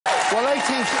Well, I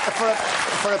think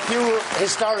for a pure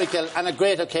historical and a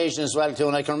great occasion as well, too,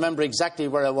 and I can remember exactly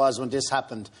where I was when this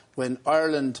happened, when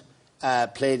Ireland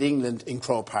played England in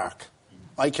Croke Park.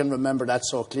 I can remember that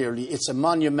so clearly. It's a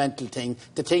monumental thing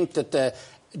to think that the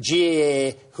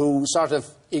GAA, who sort of,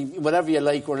 whatever you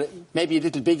like, were maybe a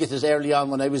little bigoted early on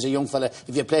when I was a young fella.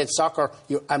 If you played soccer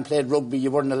and played rugby,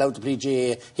 you weren't allowed to play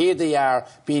GAA. Here they are,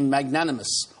 being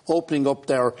magnanimous, opening up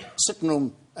their sitting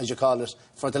room, as you call it,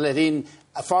 for to let in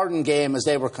a foreign game as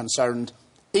they were concerned.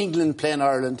 England playing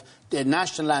Ireland, the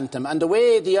national anthem, and the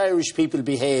way the Irish people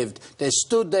behaved. They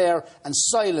stood there in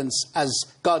silence as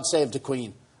God Save the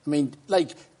Queen. I mean,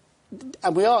 like,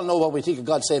 and we all know what we think of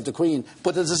God Save the Queen,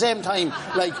 but at the same time,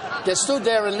 like, they stood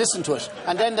there and listened to it.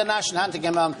 And then the national anthem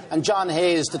came on, and John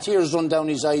Hayes, the tears run down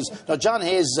his eyes. Now, John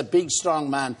Hayes is a big, strong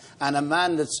man, and a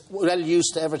man that's well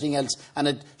used to everything else, and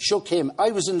it shook him.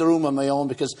 I was in the room on my own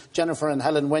because Jennifer and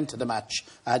Helen went to the match.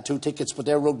 I had 2 tickets, but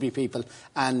they're rugby people,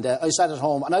 and I sat at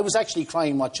home, and I was actually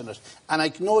crying watching it. And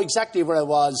I know exactly where I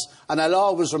was, and I'll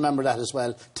always remember that as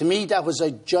well. To me, that was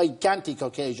a gigantic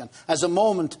occasion. As a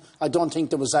moment, I don't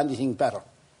think there was anything better.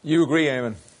 You agree,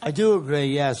 Eamonn? I do agree,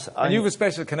 yes. And you have a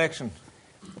special connection?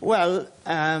 Well,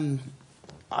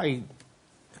 I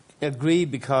agree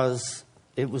because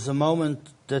it was a moment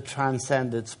that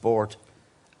transcended sport,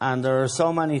 and there are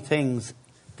so many things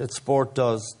that sport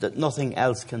does that nothing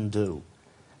else can do.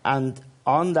 And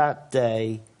on that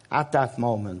day, at that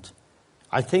moment,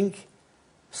 I think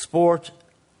sport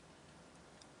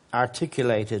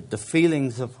articulated the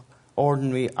feelings of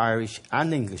ordinary Irish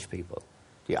and English people.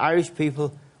 The Irish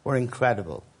people were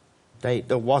incredible.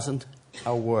 There wasn't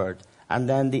a word. And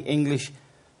then the English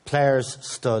players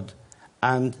stood.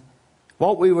 And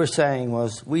what we were saying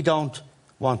was, we don't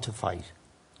want to fight.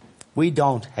 We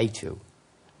don't hate you.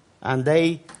 And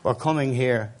they were coming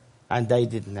here and they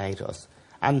didn't hate us.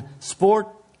 And sport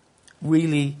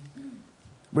really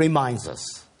reminds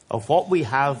us of what we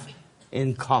have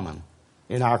in common,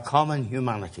 in our common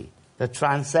humanity, that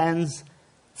transcends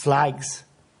flags,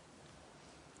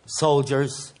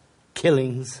 soldiers,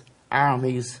 killings,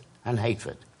 armies, and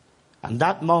hatred. And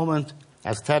that moment,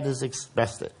 as Ted has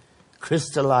expressed it,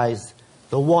 crystallised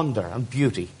the wonder and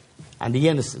beauty and the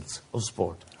innocence of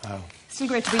sport. Wow. It's so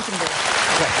great to be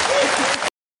here.